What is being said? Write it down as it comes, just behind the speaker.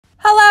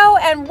Hello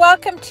and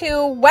welcome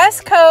to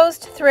West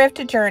Coast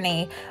Thrift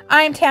Journey.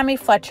 I'm Tammy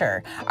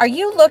Fletcher. Are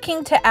you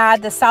looking to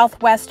add the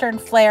Southwestern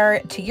flair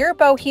to your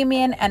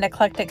bohemian and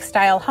eclectic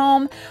style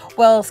home?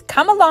 Well,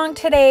 come along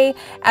today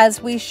as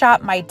we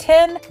shop my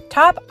 10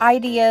 top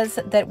ideas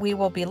that we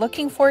will be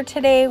looking for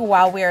today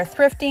while we are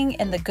thrifting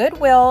in the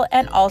Goodwill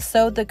and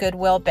also the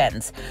Goodwill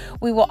bins.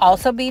 We will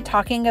also be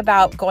talking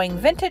about going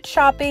vintage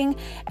shopping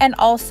and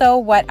also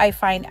what I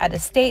find at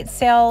estate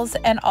sales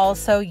and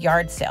also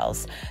yard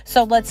sales.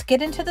 So let's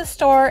get into the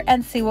store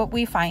and see what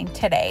we find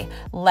today.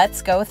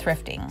 Let's go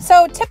thrifting.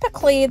 So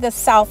typically the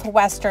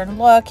Southwestern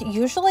look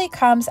usually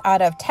comes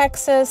out of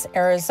Texas,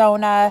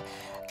 Arizona,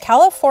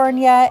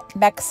 California,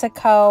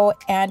 Mexico,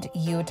 and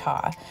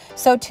Utah.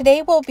 So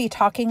today we'll be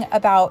talking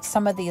about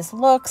some of these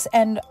looks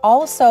and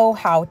also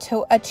how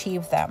to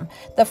achieve them.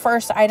 The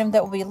first item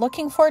that we'll be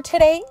looking for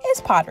today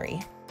is pottery.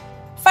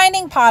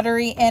 Finding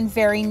pottery in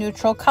very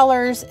neutral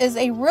colors is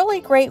a really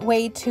great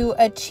way to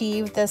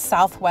achieve this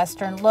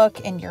Southwestern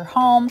look in your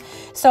home.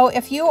 So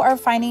if you are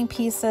finding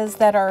pieces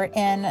that are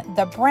in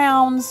the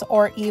browns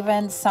or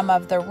even some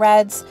of the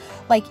reds,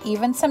 like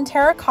even some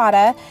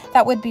terracotta,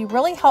 that would be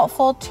really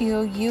helpful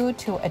to you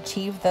to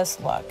achieve this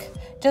look.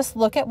 Just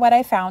look at what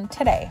I found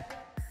today.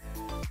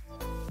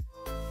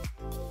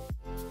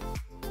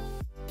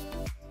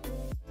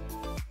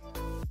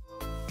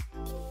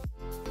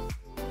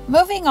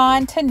 Moving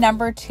on to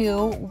number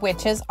 2,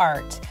 which is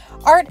art.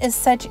 Art is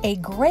such a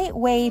great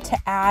way to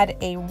add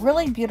a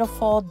really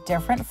beautiful,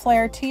 different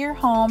flair to your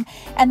home,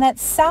 and that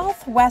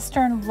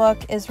Southwestern look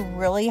is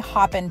really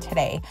hopping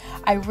today.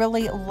 I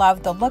really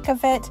love the look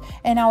of it,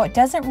 and now it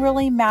doesn't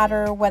really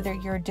matter whether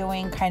you're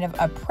doing kind of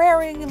a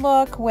prairie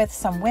look with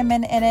some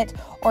women in it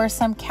or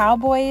some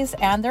cowboys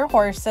and their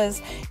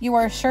horses. You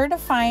are sure to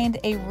find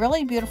a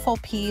really beautiful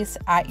piece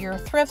at your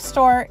thrift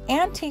store,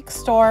 antique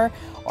store,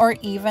 or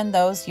even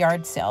those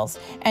yard sales,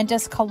 and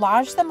just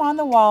collage them on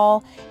the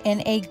wall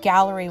in a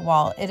gallery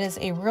wall. It is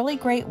a really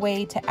great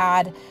way to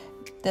add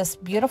this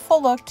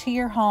beautiful look to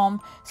your home.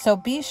 So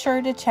be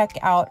sure to check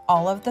out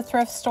all of the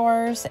thrift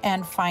stores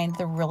and find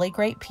the really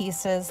great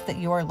pieces that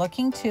you are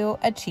looking to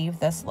achieve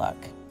this look.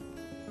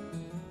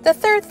 The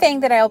third thing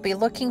that I'll be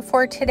looking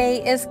for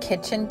today is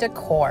kitchen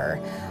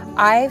decor.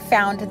 I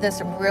found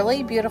this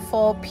really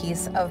beautiful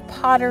piece of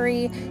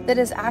pottery that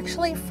is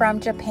actually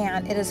from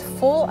Japan. It is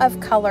full of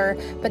color,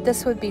 but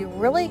this would be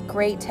really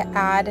great to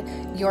add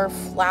your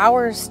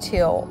flowers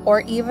to,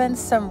 or even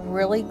some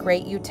really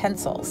great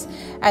utensils.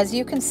 As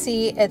you can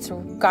see, it's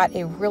got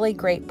a really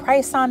great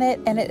price on it,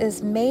 and it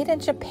is made in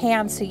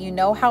Japan, so you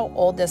know how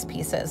old this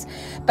piece is.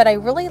 But I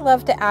really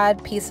love to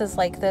add pieces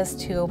like this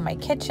to my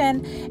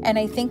kitchen, and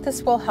I think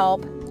this will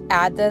help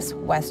add this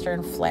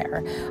Western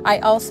flair. I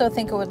also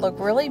think it would look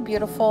really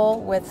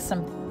beautiful with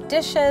some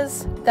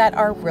dishes that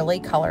are really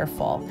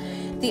colorful.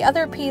 The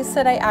other piece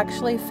that I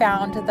actually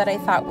found that I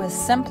thought was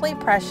simply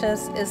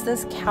precious is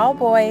this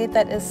cowboy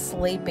that is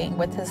sleeping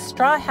with his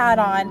straw hat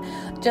on.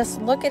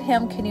 Just look at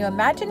him. Can you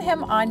imagine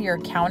him on your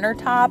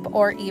countertop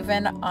or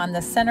even on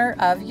the center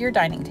of your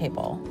dining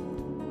table?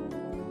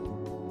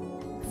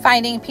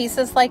 Finding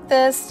pieces like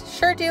this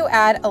sure do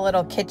add a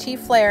little kitschy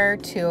flair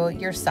to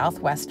your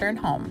Southwestern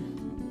home.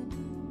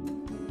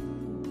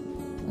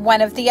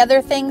 One of the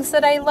other things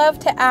that I love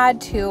to add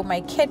to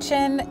my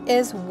kitchen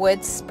is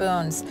wood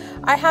spoons.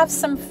 I have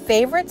some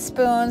favorite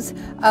spoons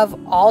of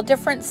all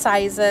different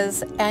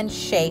sizes and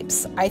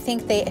shapes. I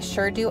think they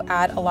sure do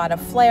add a lot of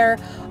flair.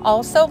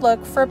 Also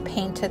look for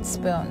painted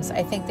spoons.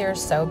 I think they're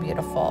so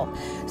beautiful.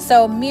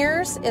 So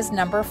mirrors is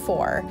number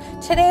 4.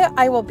 Today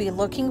I will be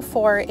looking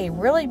for a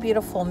really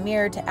beautiful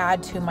mirror to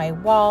add to my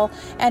wall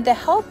and to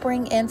help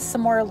bring in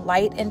some more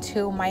light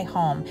into my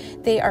home.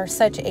 They are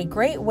such a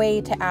great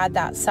way to add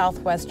that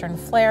Southwestern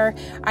flair.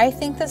 I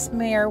think this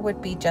mirror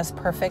would be just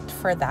perfect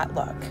for that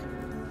look.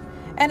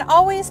 And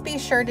always be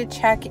sure to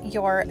check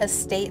your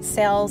estate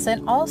sales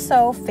and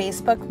also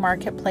Facebook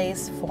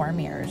Marketplace for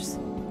mirrors.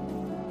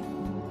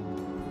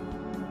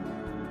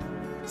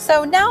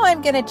 So now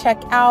I'm going to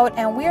check out,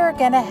 and we are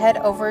going to head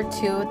over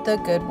to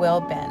the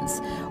Goodwill bins,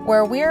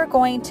 where we are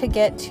going to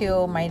get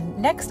to my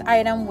next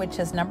item, which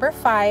is number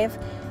 5,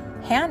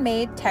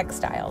 handmade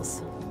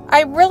textiles.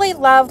 I really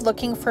love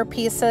looking for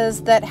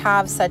pieces that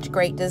have such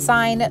great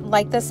design,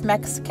 like this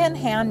Mexican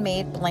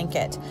handmade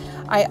blanket.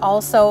 I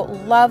also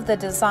love the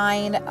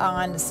design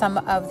on some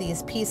of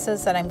these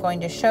pieces that I'm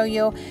going to show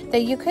you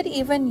that you could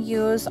even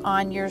use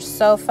on your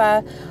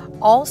sofa.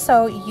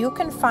 Also, you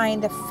can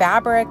find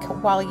fabric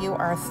while you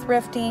are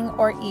thrifting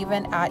or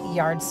even at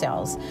yard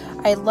sales.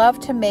 I love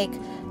to make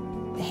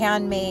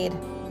handmade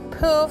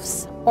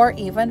poofs or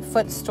even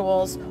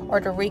footstools, or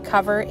to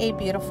recover a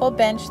beautiful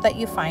bench that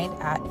you find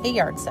at a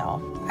yard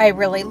sale. I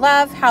really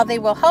love how they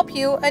will help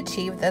you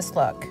achieve this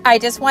look. I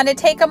just want to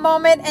take a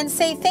moment and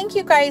say thank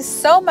you guys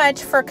so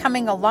much for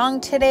coming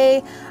along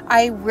today.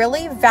 I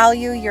really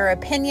value your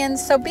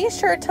opinions, so be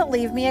sure to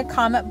leave me a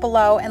comment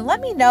below and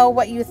let me know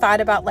what you thought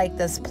about like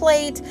this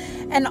plate,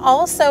 and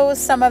also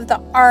some of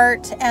the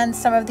art and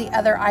some of the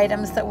other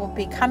items that will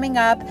be coming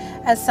up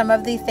as some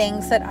of the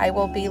things that I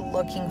will be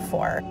looking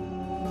for.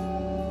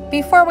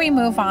 Before we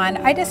move on,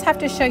 I just have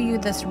to show you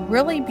this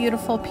really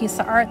beautiful piece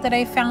of art that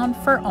I found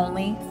for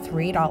only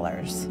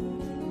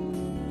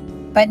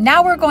 $3. But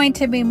now we're going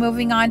to be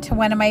moving on to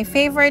one of my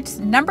favorites,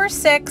 number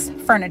 6,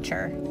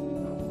 furniture.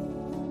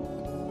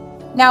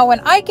 Now,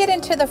 when I get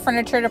into the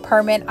furniture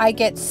department, I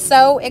get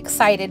so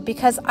excited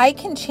because I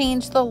can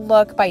change the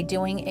look by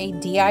doing a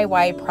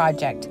DIY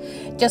project.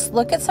 Just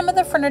look at some of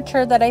the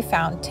furniture that I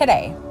found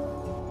today.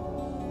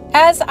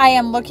 As I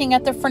am looking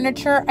at the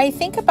furniture, I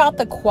think about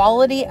the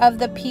quality of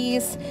the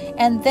piece,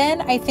 and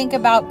then I think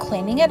about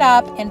cleaning it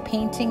up and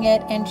painting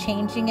it and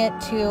changing it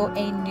to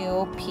a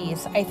new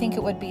piece. I think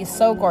it would be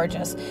so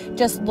gorgeous.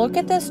 Just look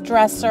at this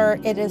dresser.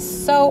 It is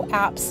so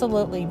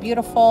absolutely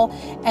beautiful,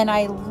 and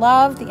I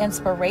love the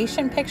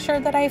inspiration picture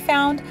that I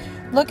found.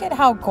 Look at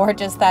how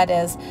gorgeous that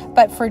is.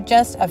 But for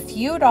just a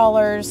few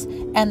dollars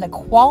and the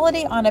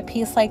quality on a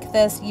piece like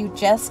this, you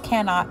just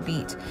cannot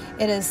beat.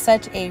 It is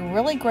such a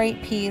really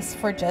great piece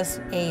for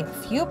just a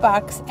few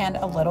bucks and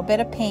a little bit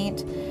of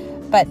paint.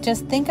 But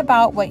just think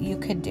about what you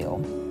could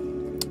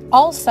do.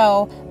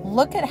 Also,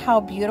 look at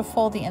how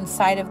beautiful the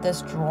inside of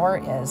this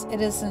drawer is.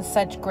 It is in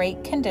such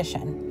great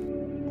condition.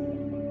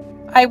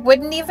 I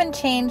wouldn't even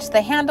change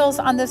the handles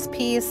on this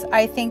piece.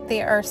 I think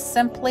they are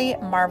simply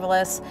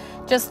marvelous.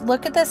 Just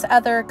look at this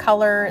other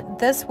color.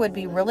 This would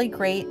be really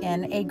great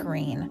in a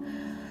green.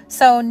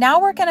 So now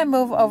we're going to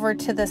move over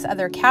to this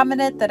other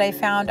cabinet that I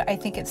found. I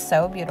think it's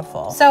so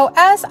beautiful. So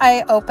as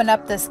I open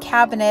up this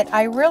cabinet,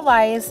 I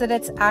realize that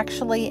it's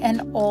actually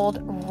an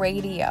old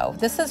radio.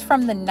 This is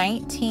from the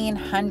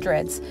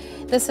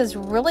 1900s. This is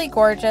really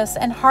gorgeous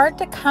and hard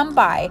to come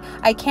by.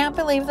 I can't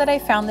believe that I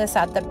found this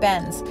at the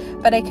bins,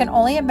 but I can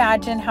only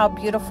imagine how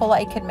beautiful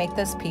I could make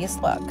this piece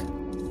look.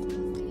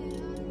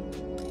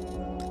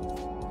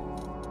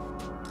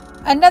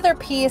 Another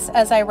piece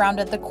as I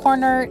rounded the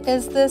corner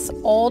is this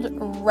old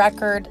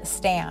record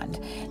stand.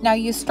 Now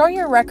you store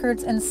your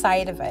records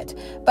inside of it,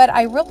 but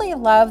I really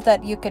love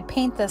that you could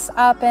paint this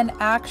up and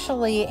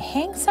actually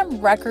hang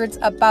some records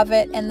above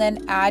it and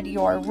then add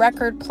your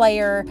record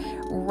player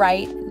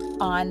right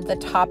on the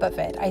top of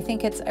it. I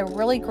think it's a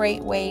really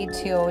great way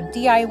to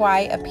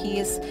DIY a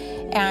piece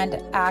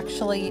and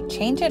actually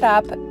change it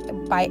up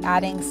by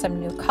adding some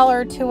new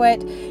color to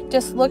it.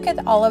 Just look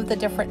at all of the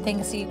different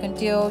things that you can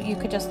do. You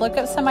could just look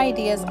up some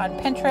ideas on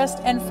Pinterest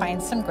and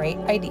find some great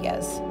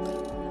ideas.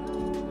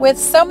 With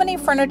so many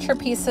furniture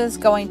pieces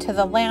going to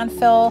the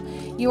landfill,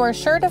 you are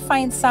sure to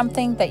find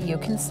something that you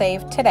can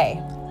save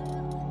today.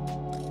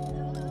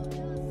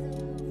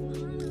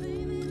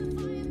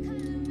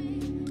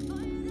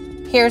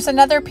 Here's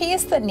another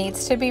piece that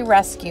needs to be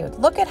rescued.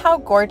 Look at how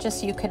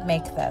gorgeous you could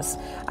make this.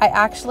 I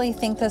actually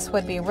think this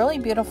would be really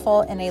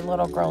beautiful in a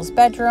little girl's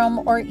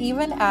bedroom or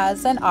even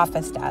as an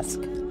office desk.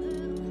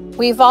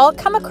 We've all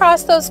come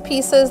across those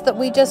pieces that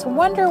we just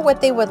wonder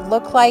what they would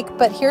look like,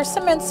 but here's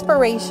some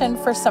inspiration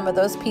for some of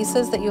those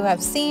pieces that you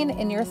have seen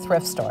in your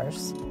thrift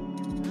stores.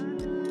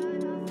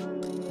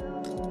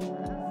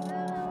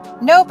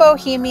 No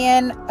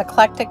bohemian,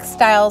 eclectic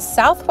style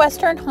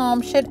Southwestern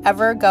home should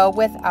ever go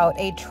without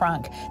a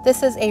trunk.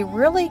 This is a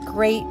really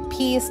great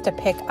piece to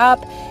pick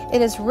up.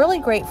 It is really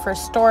great for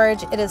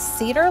storage. It is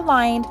cedar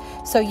lined,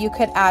 so you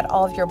could add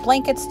all of your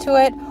blankets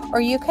to it, or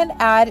you can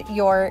add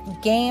your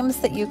games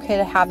that you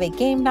could have a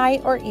game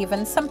night or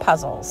even some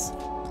puzzles.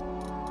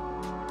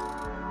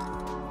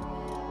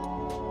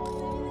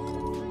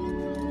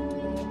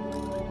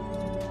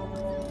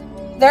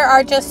 There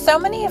are just so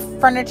many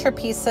furniture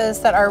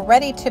pieces that are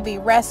ready to be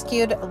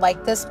rescued,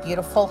 like this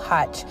beautiful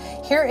hutch.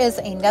 Here is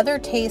another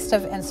taste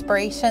of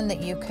inspiration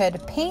that you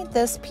could paint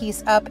this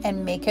piece up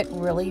and make it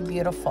really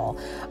beautiful.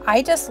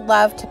 I just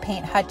love to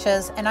paint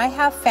hutches, and I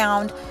have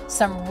found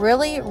some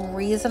really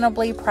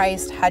reasonably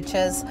priced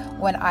hutches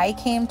when I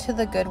came to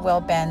the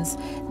Goodwill bins.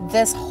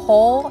 This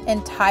whole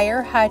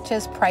entire hutch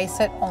is priced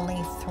at only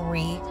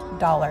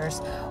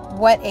 $3.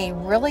 What a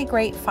really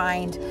great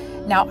find.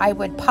 Now I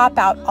would pop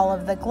out all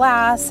of the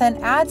glass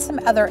and add some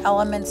other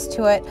elements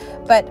to it,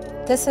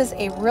 but this is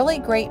a really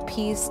great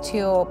piece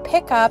to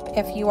pick up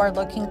if you are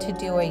looking to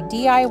do a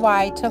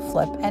DIY to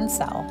flip and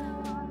sell.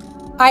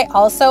 I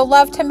also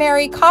love to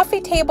marry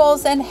coffee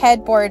tables and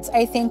headboards.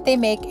 I think they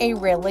make a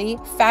really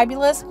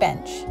fabulous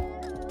bench.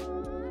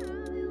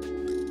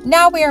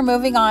 Now we are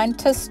moving on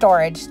to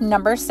storage,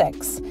 number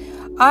 6.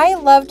 I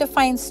love to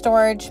find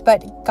storage,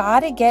 but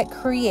gotta get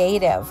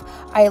creative.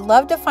 I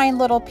love to find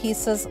little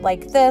pieces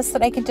like this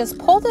that I can just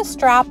pull the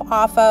strap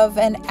off of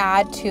and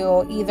add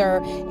to either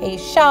a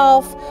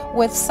shelf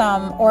with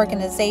some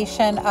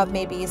organization of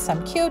maybe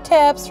some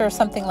Q-tips or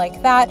something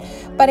like that.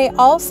 But I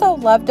also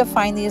love to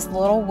find these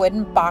little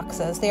wooden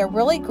boxes. They are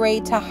really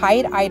great to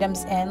hide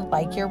items in,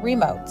 like your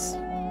remotes.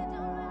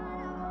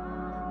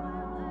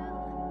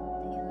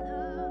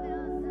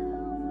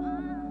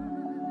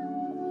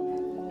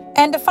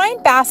 And to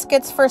find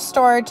baskets for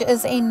storage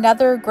is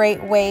another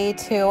great way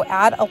to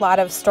add a lot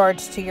of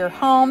storage to your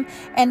home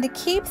and to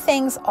keep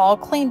things all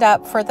cleaned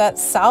up for that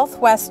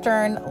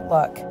Southwestern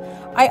look.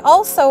 I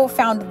also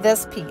found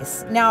this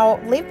piece. Now,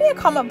 leave me a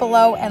comment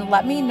below and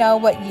let me know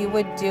what you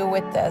would do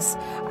with this.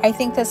 I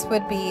think this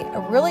would be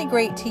really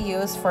great to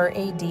use for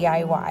a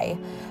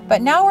DIY.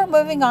 But now we're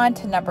moving on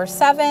to number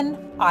 7,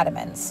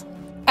 ottomans.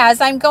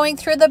 As I'm going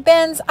through the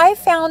bins, I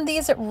found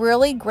these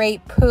really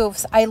great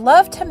poofs. I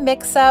love to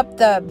mix up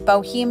the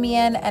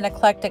bohemian and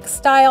eclectic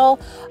style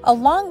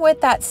along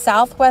with that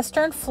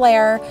Southwestern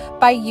flair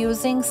by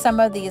using some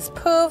of these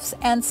poofs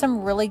and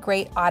some really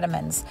great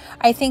ottomans.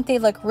 I think they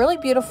look really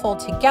beautiful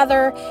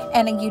together,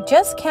 and you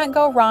just can't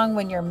go wrong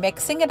when you're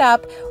mixing it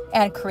up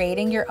and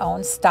creating your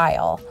own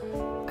style.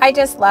 I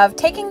just love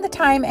taking the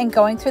time and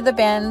going through the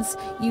bins.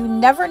 You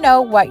never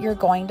know what you're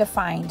going to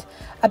find.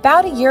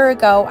 About a year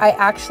ago, I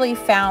actually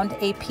found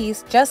a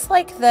piece just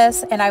like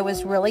this, and I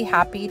was really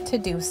happy to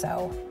do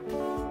so.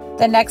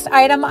 The next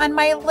item on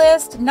my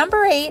list,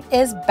 number 8,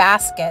 is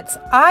baskets.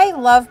 I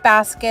love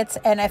baskets,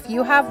 and if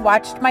you have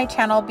watched my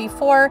channel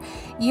before,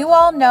 you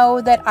all know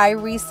that I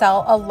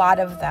resell a lot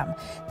of them.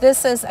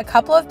 This is a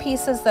couple of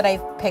pieces that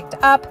I've picked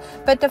up,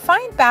 but to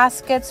find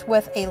baskets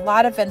with a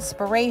lot of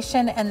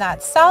inspiration and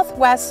that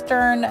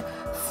Southwestern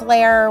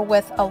flair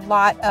with a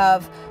lot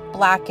of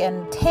black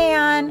and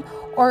tan,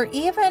 or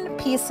even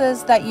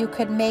pieces that you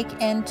could make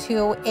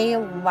into a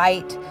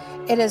light,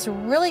 it is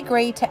really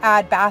great to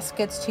add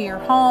baskets to your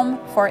home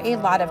for a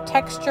lot of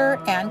texture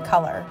and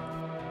color.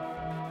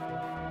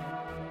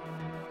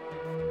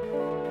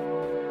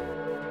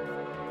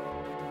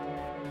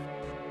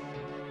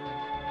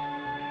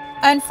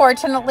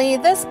 Unfortunately,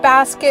 this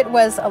basket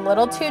was a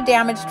little too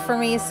damaged for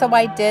me, so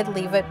I did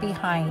leave it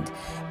behind.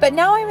 But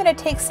now I'm going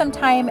to take some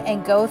time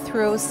and go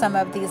through some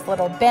of these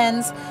little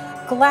bins.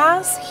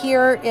 Glass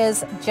here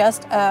is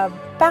just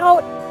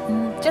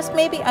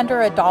maybe under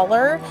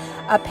 $1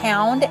 a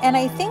pound, and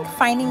I think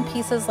finding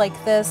pieces like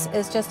this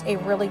is just a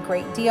really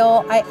great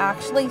deal. I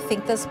actually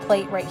think this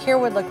plate right here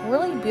would look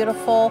really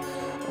beautiful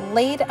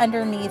laid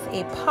underneath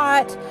a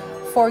pot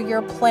for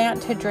your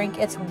plant to drink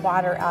its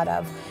water out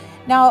of.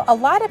 Now, a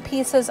lot of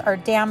pieces are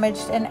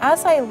damaged, and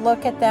as I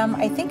look at them,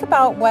 I think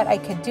about what I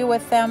could do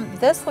with them.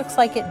 This looks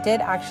like it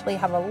did actually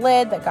have a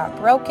lid that got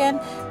broken,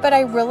 but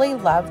I really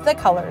love the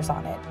colors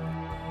on it.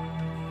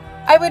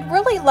 I would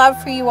really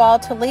love for you all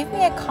to leave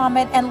me a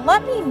comment and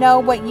let me know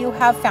what you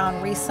have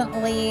found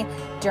recently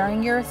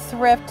during your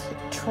thrift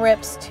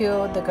trips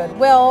to the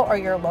Goodwill or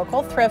your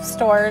local thrift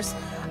stores.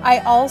 I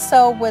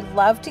also would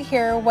love to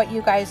hear what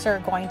you guys are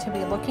going to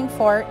be looking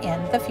for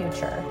in the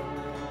future.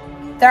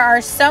 There are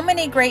so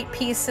many great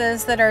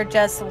pieces that are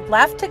just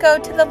left to go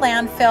to the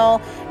landfill,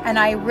 and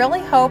I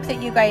really hope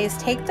that you guys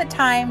take the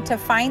time to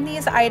find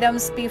these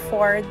items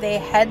before they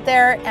head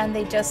there and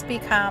they just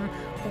become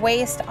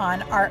waste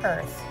on our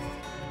earth.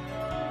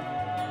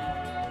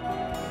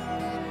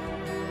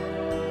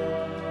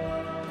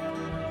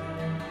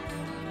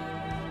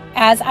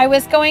 As I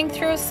was going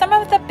through some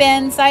of the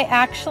bins, I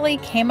actually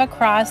came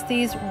across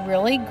these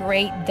really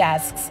great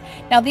desks.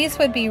 Now, these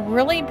would be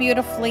really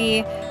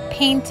beautifully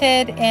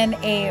painted in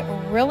a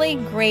really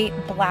great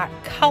black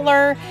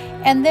color,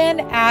 and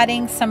then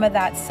adding some of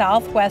that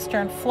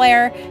Southwestern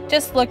flair.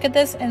 Just look at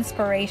this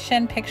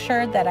inspiration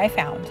picture that I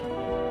found.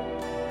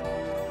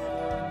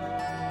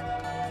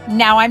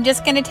 Now I'm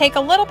just going to take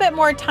a little bit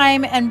more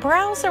time and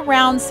browse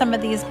around some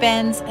of these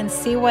bins and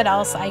see what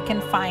else I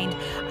can find.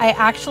 I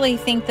actually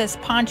think this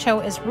poncho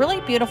is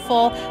really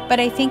beautiful, but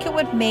I think it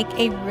would make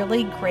a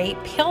really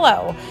great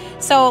pillow.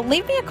 So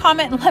leave me a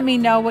comment and let me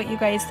know what you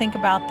guys think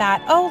about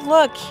that. Oh,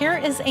 look, here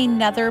is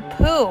another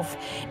poof.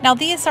 Now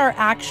these are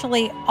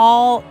actually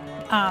all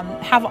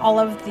have all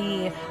of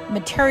the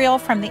material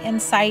from the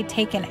inside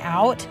taken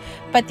out,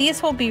 but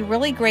these will be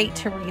really great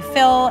to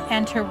refill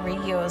and to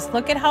reuse.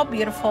 Look at how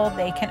beautiful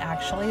they can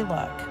actually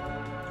look.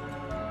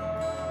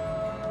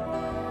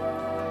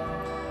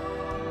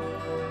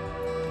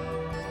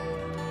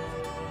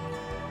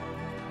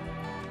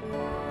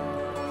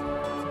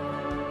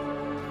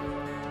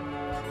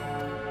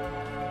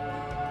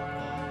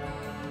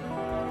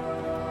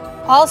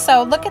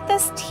 Also, look at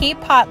this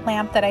teapot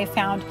lamp that I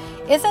found.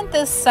 Isn't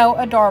this so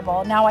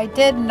adorable? Now, I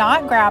did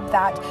not grab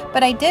that,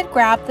 but I did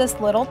grab this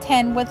little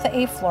tin with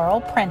a floral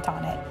print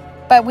on it.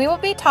 But we will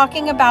be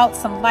talking about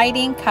some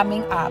lighting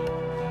coming up,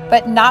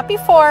 but not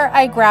before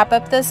I grab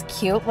up this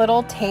cute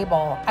little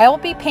table. I will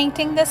be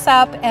painting this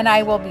up and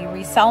I will be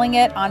reselling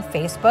it on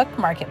Facebook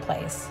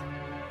Marketplace.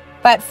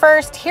 But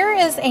first, here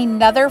is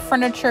another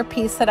furniture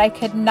piece that I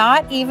could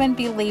not even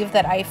believe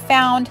that I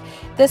found.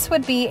 This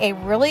would be a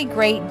really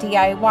great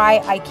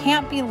DIY. I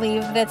can't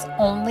believe that it's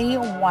only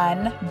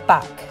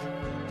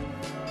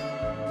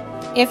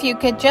 $1. If you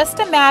could just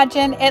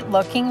imagine it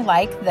looking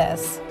like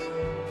this.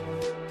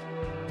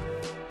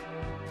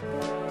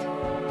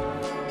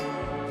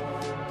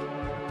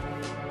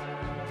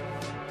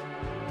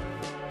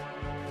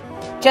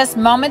 Just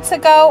moments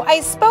ago, I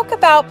spoke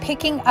about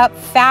picking up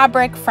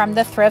fabric from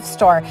the thrift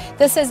store.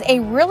 This is a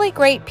really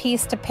great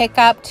piece to pick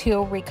up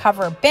to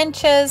recover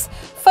benches,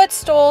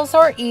 footstools,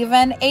 or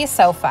even a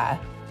sofa.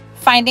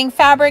 Finding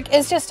fabric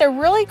is just a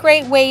really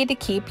great way to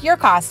keep your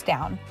costs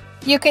down.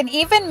 You can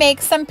even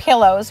make some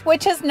pillows,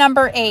 which is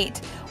number 8.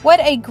 What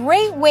a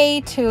great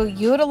way to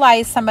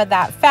utilize some of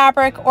that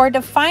fabric or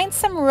to find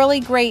some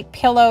really great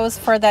pillows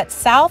for that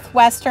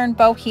Southwestern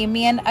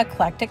bohemian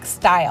eclectic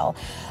style.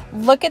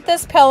 Look at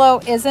this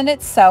pillow, isn't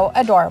it so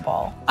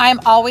adorable?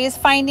 I'm always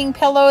finding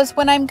pillows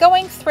when I'm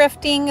going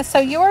thrifting, so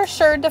you are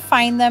sure to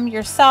find them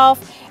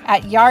yourself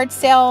at yard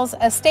sales,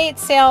 estate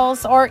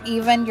sales, or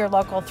even your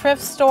local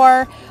thrift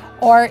store,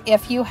 or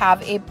if you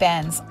have a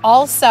bins.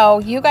 Also,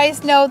 you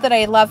guys know that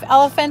I love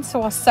elephants,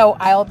 so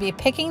I'll be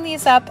picking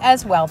these up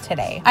as well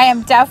today. I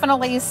am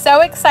definitely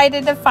so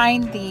excited to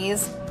find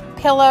these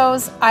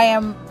pillows. I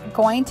am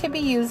going to be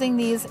using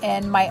these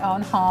in my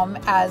own home,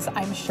 as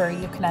I'm sure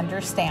you can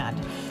understand.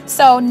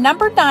 So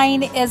number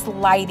 9 is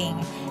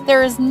lighting.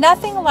 There is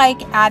nothing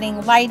like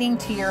adding lighting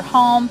to your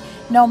home,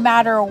 no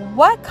matter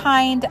what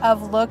kind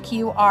of look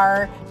you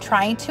are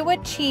trying to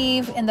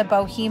achieve in the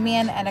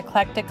bohemian and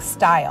eclectic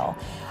style.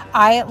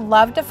 I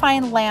love to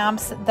find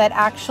lamps that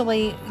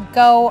actually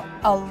go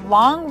a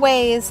long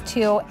ways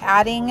to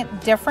adding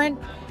different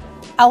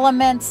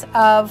elements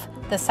of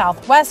the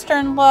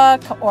Southwestern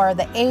look or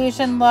the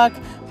Asian look,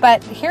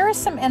 but here is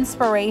some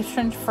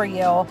inspiration for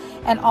you.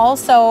 And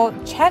also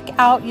check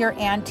out your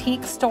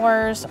antique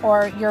stores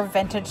or your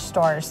vintage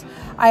stores.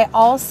 I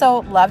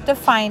also love to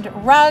find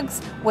rugs,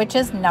 which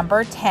is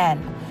number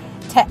 10.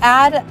 To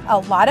add a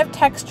lot of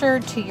texture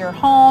to your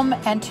home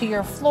and to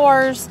your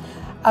floors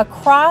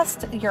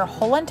across your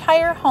whole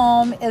entire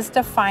home is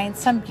to find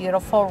some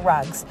beautiful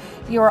rugs.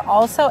 You are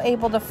also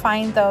able to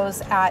find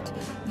those at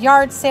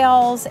yard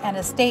sales and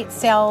estate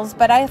sales,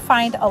 but I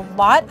find a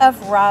lot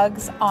of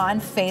rugs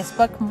on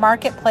Facebook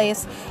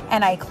Marketplace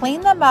and I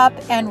clean them up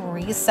and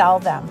resell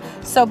them.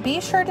 So be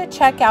sure to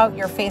check out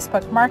your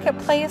Facebook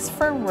Marketplace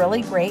for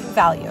really great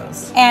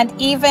values. And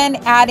even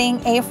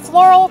adding a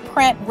floral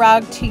print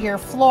rug to your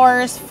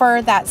floors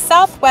for that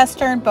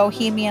Southwestern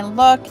bohemian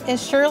look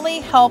is surely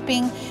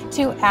helping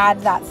to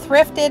add that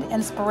thrifted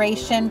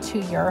inspiration to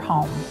your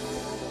home.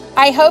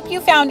 I hope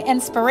you found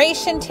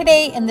inspiration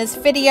today in this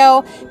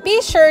video.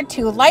 Be sure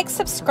to like,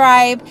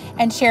 subscribe,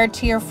 and share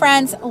to your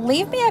friends.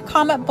 Leave me a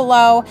comment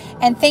below,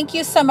 and thank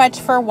you so much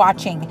for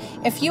watching.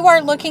 If you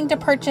are looking to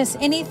purchase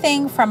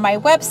anything from my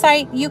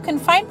website, you can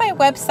find my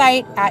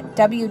website at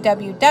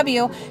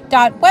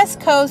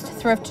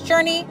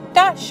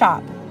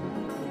www.westcoastthriftjourney.shop.